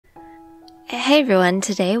Hey everyone,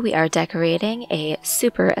 today we are decorating a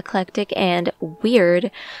super eclectic and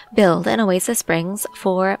weird build in Oasis Springs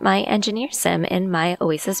for my engineer sim in my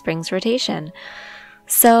Oasis Springs rotation.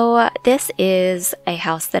 So this is a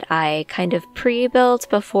house that I kind of pre-built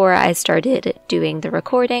before I started doing the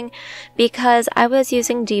recording because I was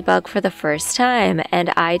using debug for the first time and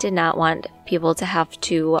I did not want people to have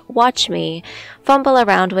to watch me fumble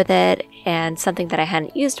around with it and something that I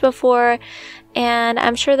hadn't used before. And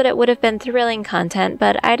I'm sure that it would have been thrilling content,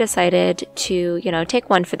 but I decided to, take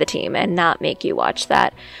one for the team and not make you watch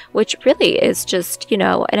that, which really is just,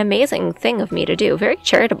 an amazing thing of me to do. Very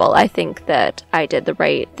charitable. I think that I did the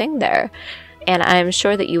right thing there, and I'm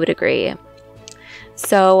sure that you would agree.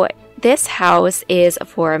 So this house is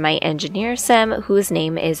for my engineer sim, whose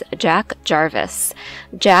name is Jack Jarvis.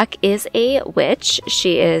 Jack is a witch.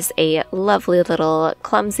 She is a lovely little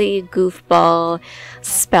clumsy goofball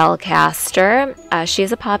spellcaster. She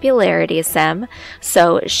is a popularity sim,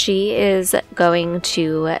 so she is going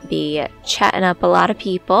to be chatting up a lot of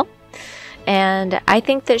people. And I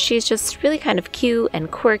think that she's just really kind of cute and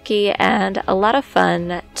quirky and a lot of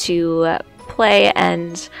fun to play,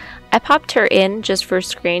 and I popped her in just for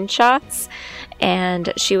screenshots,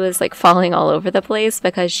 and she was like falling all over the place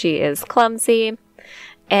because she is clumsy.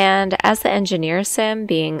 And as the engineer sim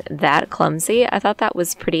being that clumsy, I thought that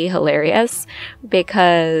was pretty hilarious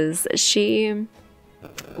because she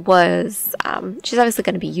was, she's obviously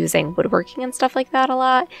going to be using woodworking and stuff like that a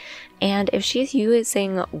lot. And if she's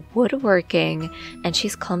using woodworking and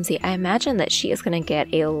she's clumsy, I imagine that she is going to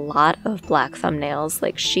get a lot of black thumbnails.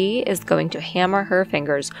 Like, she is going to hammer her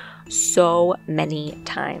fingers so many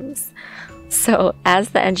times. So as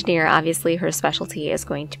the engineer, obviously her specialty is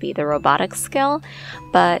going to be the robotics skill,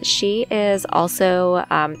 but she is also,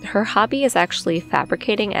 her hobby is actually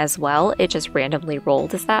fabricating as well. It just randomly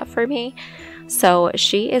rolled as that for me. So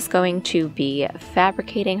she is going to be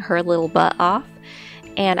fabricating her little butt off.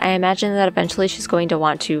 And I imagine that eventually she's going to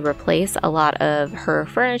want to replace a lot of her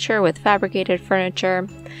furniture with fabricated furniture.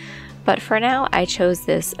 But for now, I chose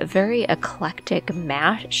this very eclectic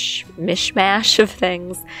mishmash of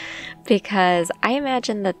things because I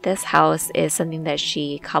imagine that this house is something that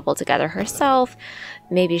she cobbled together herself.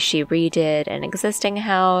 Maybe she redid an existing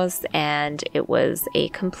house and it was a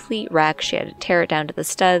complete wreck. She had to tear it down to the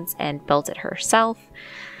studs and built it herself.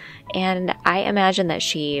 And I imagine that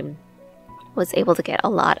she was able to get a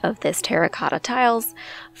lot of this terracotta tiles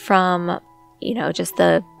from, just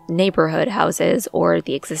the neighborhood houses or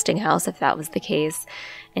the existing house, if that was the case.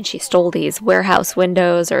 And she stole these warehouse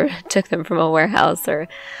windows or took them from a warehouse or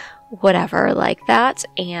whatever like that.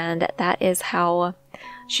 And that is how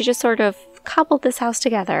she just sort of cobbled this house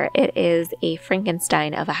together. It is a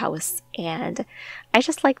Frankenstein of a house, and I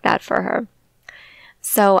just like that for her.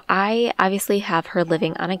 So I obviously have her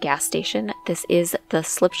living on a gas station. This is the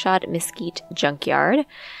Slipshod Mesquite Junkyard,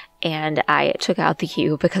 and I took out the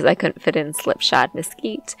U because I couldn't fit in Slipshod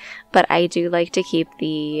Mesquite, but I do like to keep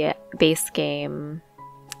the base game,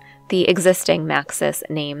 the existing Maxis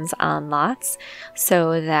names on lots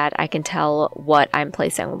so that I can tell what I'm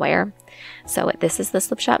placing where. So this is the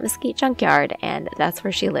Slipshod Mesquite Junkyard, and that's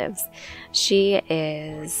where she lives. She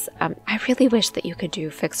is, I really wish that you could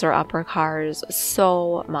do fixer-upper cars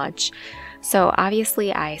so much. So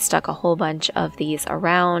obviously I stuck a whole bunch of these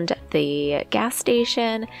around the gas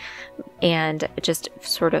station and just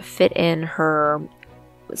sort of fit in her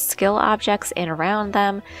skill objects in around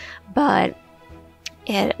them, but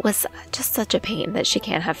it was just such a pain that she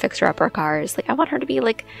can't have fixer-upper cars. Like, I want her to be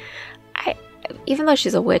like, even though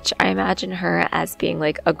she's a witch, I imagine her as being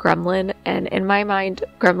like a gremlin, and in my mind,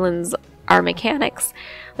 gremlins are mechanics,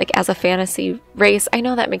 like as a fantasy race. I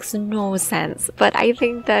know that makes no sense, but I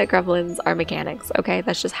think that gremlins are mechanics, okay?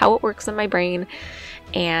 That's just how it works in my brain,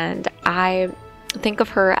 and I think of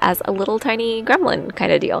her as a little tiny gremlin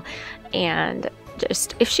kind of deal, and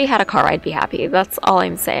just, if she had a car, I'd be happy. That's all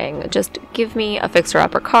I'm saying. Just give me a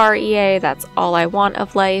fixer-upper car, EA. That's all I want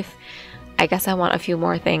of life. I guess I want a few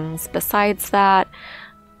more things besides that,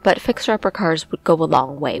 but fixer-upper cars would go a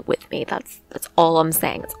long way with me. That's all I'm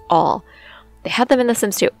saying. That's all. They had them in The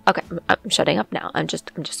Sims 2. Okay, I'm shutting up now. I'm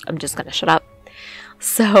just gonna shut up.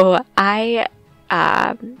 So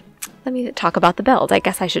let me talk about the build. I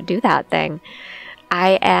guess I should do that thing.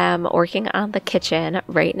 I am working on the kitchen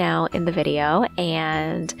right now in the video,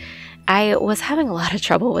 and I was having a lot of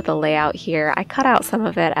trouble with the layout here. I cut out some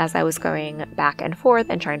of it as I was going back and forth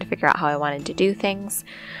and trying to figure out how I wanted to do things.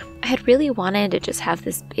 I had really wanted to just have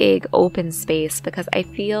this big open space because I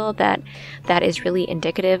feel that that is really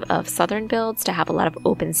indicative of southern builds, to have a lot of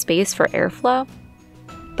open space for airflow.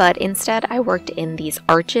 But instead I worked in these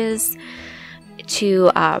arches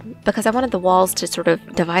because I wanted the walls to sort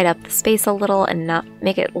of divide up the space a little and not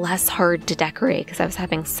make it less hard to decorate, because I was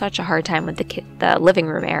having such a hard time with the living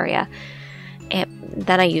room area. And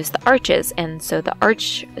then I used the arches, and so the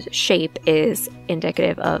arch shape is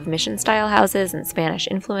indicative of mission-style houses and Spanish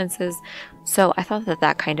influences, so I thought that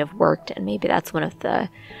that kind of worked, and maybe that's one of the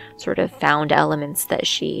sort of found elements that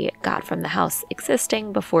she got from the house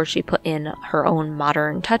existing before she put in her own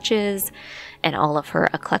modern touches and all of her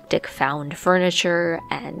eclectic found furniture,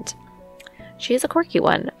 and she is a quirky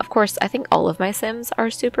one. Of course, I think all of my Sims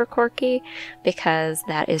are super quirky because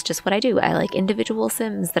that is just what I do. I like individual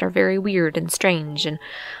Sims that are very weird and strange and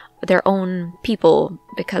their own people,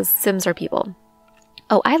 because Sims are people.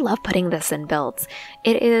 Oh, I love putting this in builds.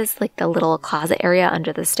 It is like the little closet area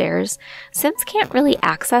under the stairs. Sims can't really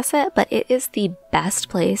access it, but it is the best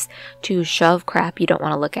place to shove crap you don't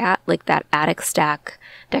want to look at, like that attic stack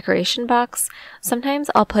decoration box.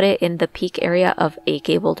 Sometimes I'll put it in the peak area of a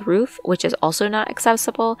gabled roof, which is also not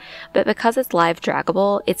accessible, but because it's live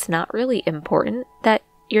draggable, it's not really important that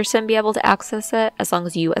your Sim be able to access it as long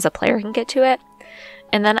as you as a player can get to it.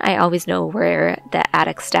 And then I always know where the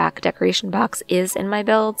attic stack decoration box is in my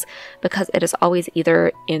builds, because it is always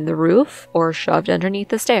either in the roof or shoved underneath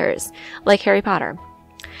the stairs, like Harry Potter.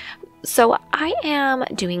 So I am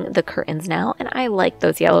doing the curtains now, and I like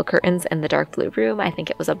those yellow curtains in the dark blue room. I think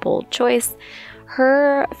it was a bold choice.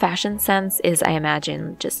 Her fashion sense is, I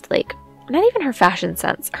imagine, just like, not even her fashion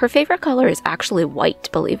sense. Her favorite color is actually white,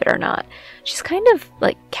 believe it or not. She's kind of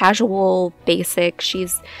like casual, basic.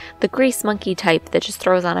 She's the grease monkey type that just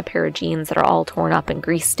throws on a pair of jeans that are all torn up and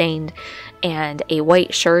grease stained and a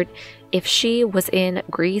white shirt. If she was in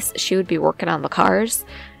Greece, she would be working on the cars.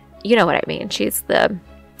 You know what I mean. She's the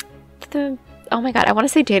oh my god, I want to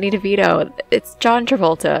say Danny DeVito. It's John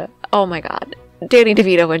Travolta. Oh my god. Danny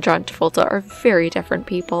DeVito and John Travolta are very different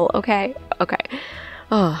people, okay? Okay.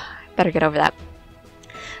 Oh, better get over that.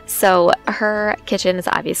 So her kitchen is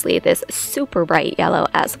obviously this super bright yellow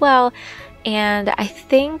as well, and I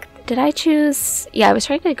think, did I choose? Yeah, I was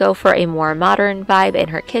trying to go for a more modern vibe in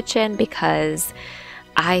her kitchen because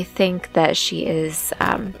I think that she is,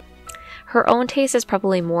 her own taste is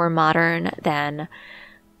probably more modern than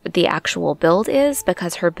the actual build is,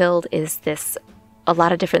 because her build is this, a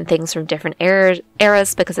lot of different things from different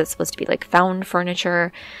eras, because it's supposed to be like found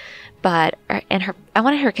furniture. But I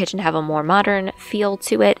wanted her kitchen to have a more modern feel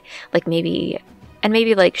to it, like maybe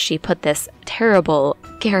like she put this terrible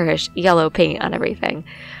garish yellow paint on everything.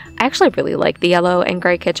 I actually really like the yellow and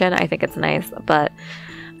gray kitchen. I think it's nice, but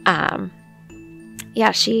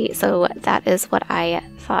yeah, so that is what I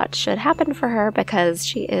thought should happen for her, because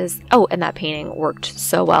she is, oh, and that painting worked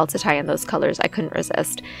so well to tie in those colors. I couldn't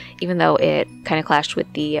resist, even though it kind of clashed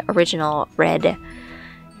with the original red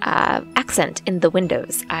accent in the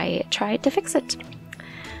windows. I tried to fix it.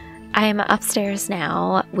 I'm upstairs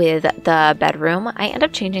now with the bedroom. I end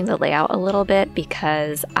up changing the layout a little bit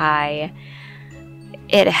because I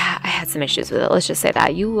had some issues with it. Let's just say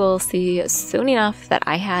that. You will see soon enough that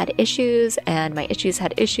I had issues, and my issues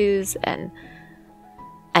had issues, and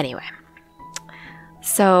anyway.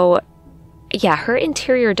 So yeah, her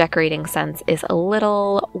interior decorating sense is a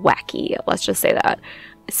little wacky. Let's just say that.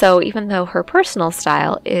 So even though her personal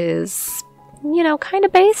style is, you know, kind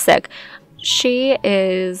of basic, she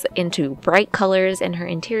is into bright colors in her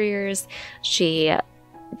interiors. She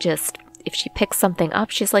just, if she picks something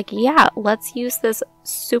up, she's like, yeah, let's use this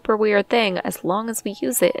super weird thing as long as we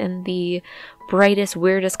use it in the brightest,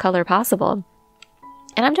 weirdest color possible.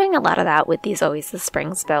 And I'm doing a lot of that with these Oasis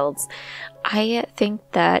Springs builds. I think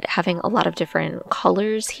that having a lot of different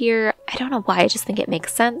colors here, I don't know why, I just think it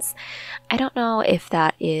makes sense. I don't know if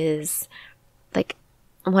that is like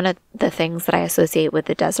one of the things that I associate with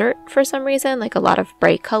the desert for some reason, like a lot of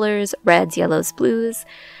bright colors, reds, yellows, blues.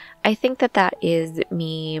 I think that that is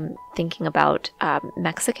me thinking about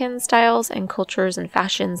Mexican styles and cultures and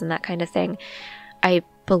fashions and that kind of thing. I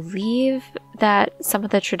believe that some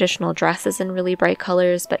of the traditional dress is in really bright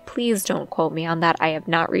colors, but please don't quote me on that. I have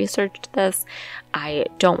not researched this. I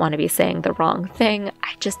don't want to be saying the wrong thing.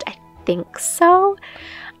 I think so.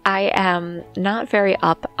 I am not very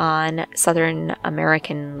up on Southern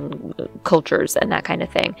American cultures and that kind of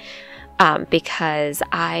thing, because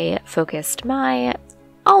I focused my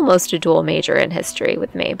almost a dual major in history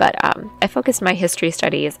with me, but I focused my history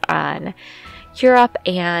studies on Europe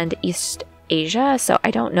and East Asia, so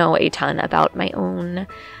I don't know a ton about my own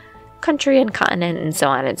country and continent and so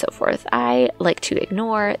on and so forth. I like to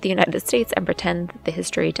ignore the United States and pretend that the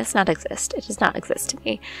history does not exist. It does not exist to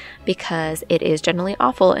me because it is generally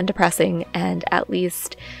awful and depressing, and at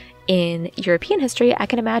least in European history, I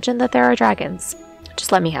can imagine that there are dragons.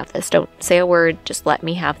 Just let me have this. Don't say a word. Just let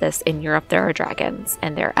me have this. In Europe, there are dragons,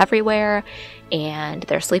 and they're everywhere, and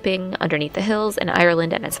they're sleeping underneath the hills in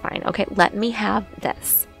Ireland, and it's fine. Okay, let me have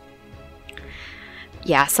this.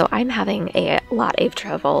 Yeah, so I'm having a lot of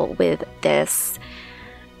trouble with this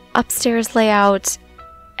upstairs layout.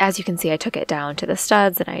 As you can see, I took it down to the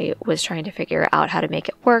studs, and I was trying to figure out how to make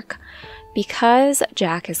it work. Because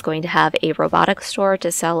Jack is going to have a robotics store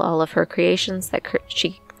to sell all of her creations that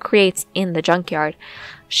she creates in the junkyard,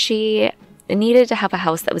 she needed to have a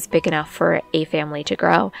house that was big enough for a family to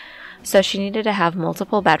grow. So she needed to have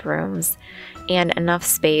multiple bedrooms and enough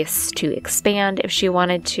space to expand if she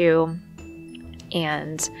wanted to.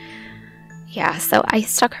 And yeah, so I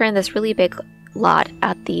stuck her in this really big lot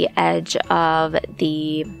at the edge of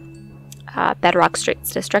the Bedrock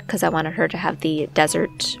Straits district because I wanted her to have the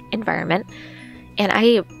desert environment. And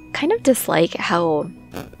I kind of dislike how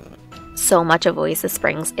so much of Oasis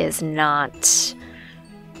Springs is not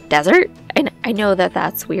desert. And I know that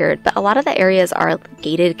that's weird, but a lot of the areas are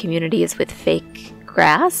gated communities with fake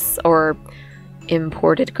grass or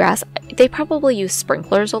imported grass. They probably use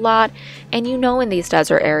sprinklers a lot, and you know in these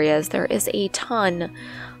desert areas there's a ton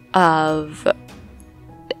of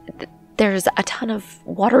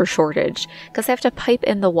water shortage because they have to pipe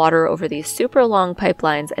in the water over these super long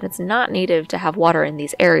pipelines, and it's not native to have water in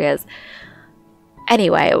these areas.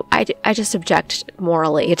 Anyway, I just object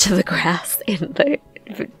morally to the grass in the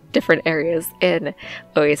different areas in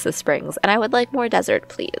Oasis Springs, and I would like more desert,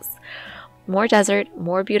 please. More desert,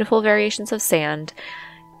 more beautiful variations of sand,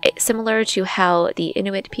 similar to how the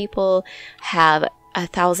Inuit people have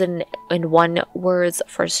 1,001 words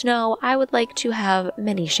for snow. I would like to have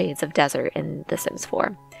many shades of desert in The Sims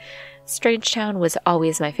 4. Strangetown was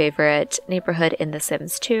always my favorite neighborhood in The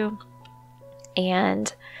Sims 2,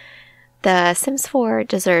 and The Sims 4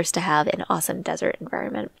 deserves to have an awesome desert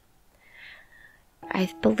environment. I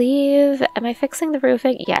believe, am I fixing the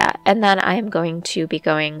roofing? Yeah, and then I am going to be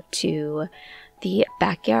going to the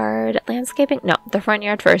backyard landscaping. No, the front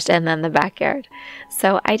yard first and then the backyard.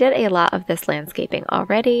 So I did a lot of this landscaping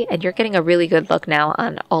already, and you're getting a really good look now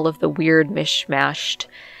on all of the weird mishmashed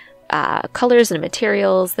colors and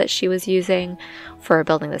materials that she was using for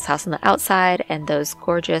building this house on the outside, and those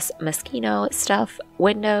gorgeous Moschino stuff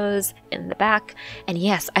windows in the back. And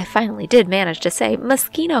yes, I finally did manage to say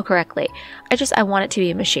Moschino correctly. I want it to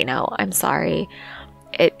be Moschino. I'm sorry.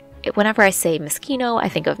 Whenever I say Moschino, I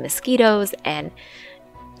think of mosquitoes, and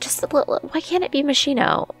just why can't it be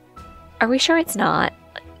Moschino? Are we sure it's not?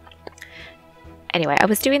 Anyway, I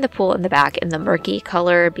was doing the pool in the back in the murky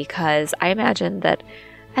color because I imagined that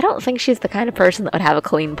I don't think she's the kind of person that would have a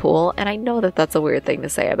clean pool, and I know that that's a weird thing to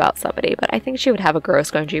say about somebody, but I think she would have a gross,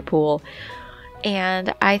 grungy pool,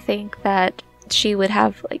 and I think that she would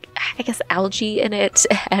have, like, I guess algae in it,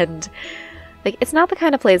 and, like, it's not the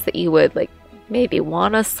kind of place that you would, like, maybe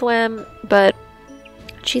want to swim, but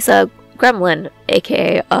she's a gremlin,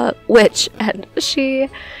 aka a witch, and she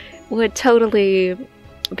would totally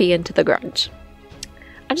be into the grunge.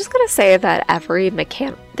 I'm just gonna say that every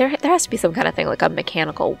there has to be some kind of thing like a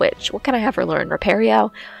mechanical witch. What can I have her learn?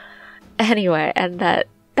 Repario? Anyway, and that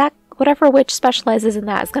whatever witch specializes in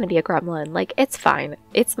that is gonna be a gremlin. Like, it's fine.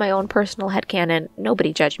 It's my own personal headcanon.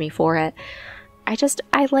 Nobody judge me for it. I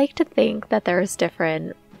like to think that there's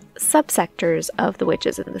different subsectors of the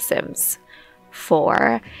witches in The Sims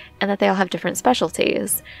 4, and that they all have different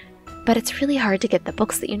specialties. But it's really hard to get the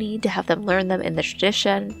books that you need to have them learn them in the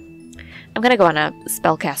tradition. I'm going to go on a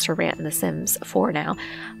spellcaster rant in The Sims 4 now,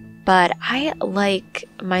 but I like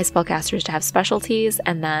my spellcasters to have specialties,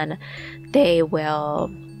 and then they will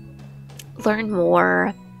learn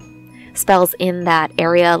more spells in that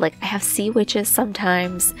area. Like, I have sea witches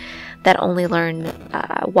sometimes that only learn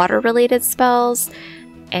water-related spells,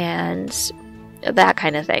 and that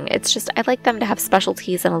kind of thing. It's just, I like them to have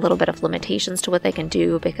specialties and a little bit of limitations to what they can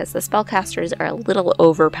do, because the spellcasters are a little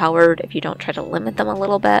overpowered if you don't try to limit them a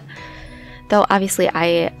little bit. Though obviously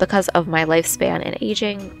because of my lifespan and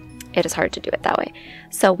aging, it is hard to do it that way.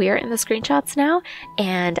 So we are in the screenshots now,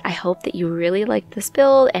 and I hope that you really liked this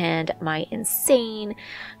build and my insane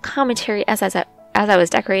commentary as I was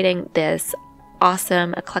decorating this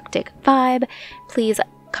awesome eclectic vibe. Please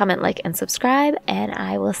comment, like, and subscribe, and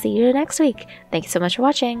I will see you next week. Thank you so much for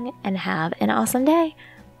watching, and have an awesome day.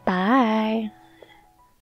 Bye!